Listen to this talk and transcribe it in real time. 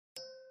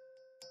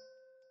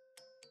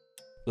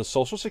The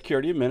Social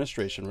Security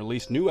Administration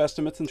released new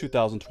estimates in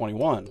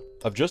 2021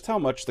 of just how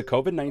much the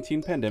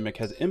COVID-19 pandemic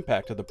has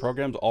impacted the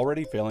program's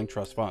already failing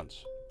trust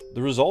funds.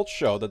 The results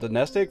show that the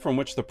nest egg from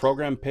which the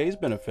program pays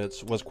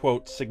benefits was,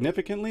 quote,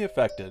 significantly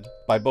affected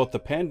by both the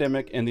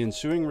pandemic and the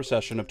ensuing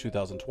recession of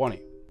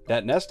 2020.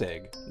 That nest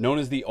egg, known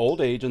as the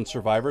Old Age and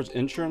Survivors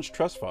Insurance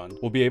Trust Fund,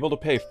 will be able to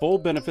pay full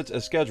benefits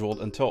as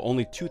scheduled until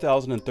only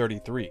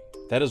 2033.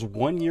 That is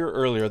 1 year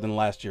earlier than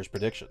last year's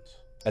predictions.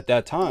 At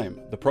that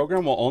time, the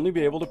program will only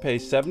be able to pay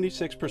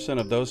 76%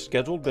 of those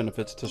scheduled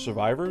benefits to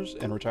survivors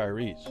and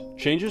retirees.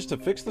 Changes to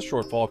fix the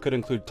shortfall could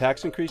include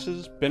tax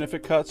increases,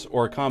 benefit cuts,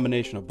 or a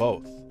combination of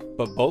both.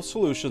 But both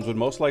solutions would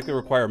most likely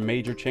require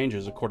major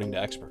changes according to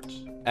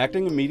experts.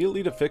 Acting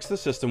immediately to fix the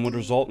system would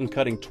result in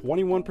cutting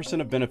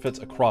 21% of benefits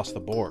across the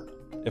board.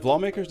 If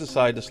lawmakers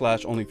decide to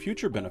slash only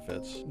future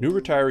benefits, new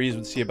retirees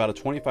would see about a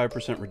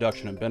 25%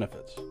 reduction in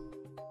benefits.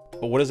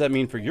 But what does that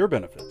mean for your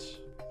benefits?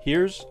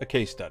 Here's a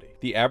case study.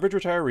 The average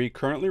retiree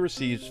currently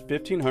receives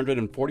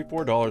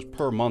 $1,544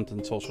 per month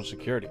in Social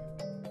Security.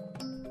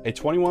 A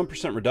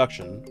 21%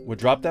 reduction would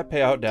drop that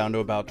payout down to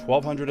about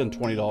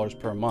 $1,220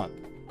 per month.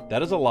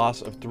 That is a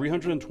loss of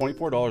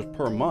 $324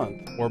 per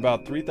month, or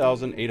about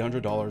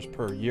 $3,800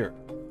 per year.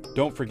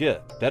 Don't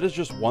forget, that is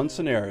just one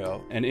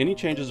scenario, and any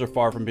changes are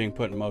far from being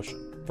put in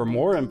motion. For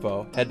more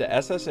info, head to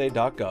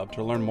ssa.gov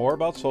to learn more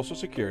about Social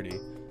Security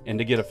and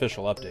to get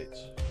official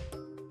updates.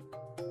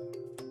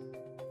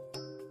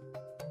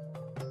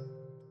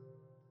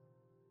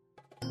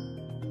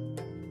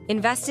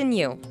 Invest in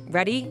you.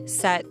 Ready,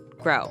 set,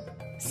 grow.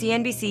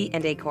 CNBC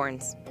and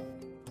Acorns.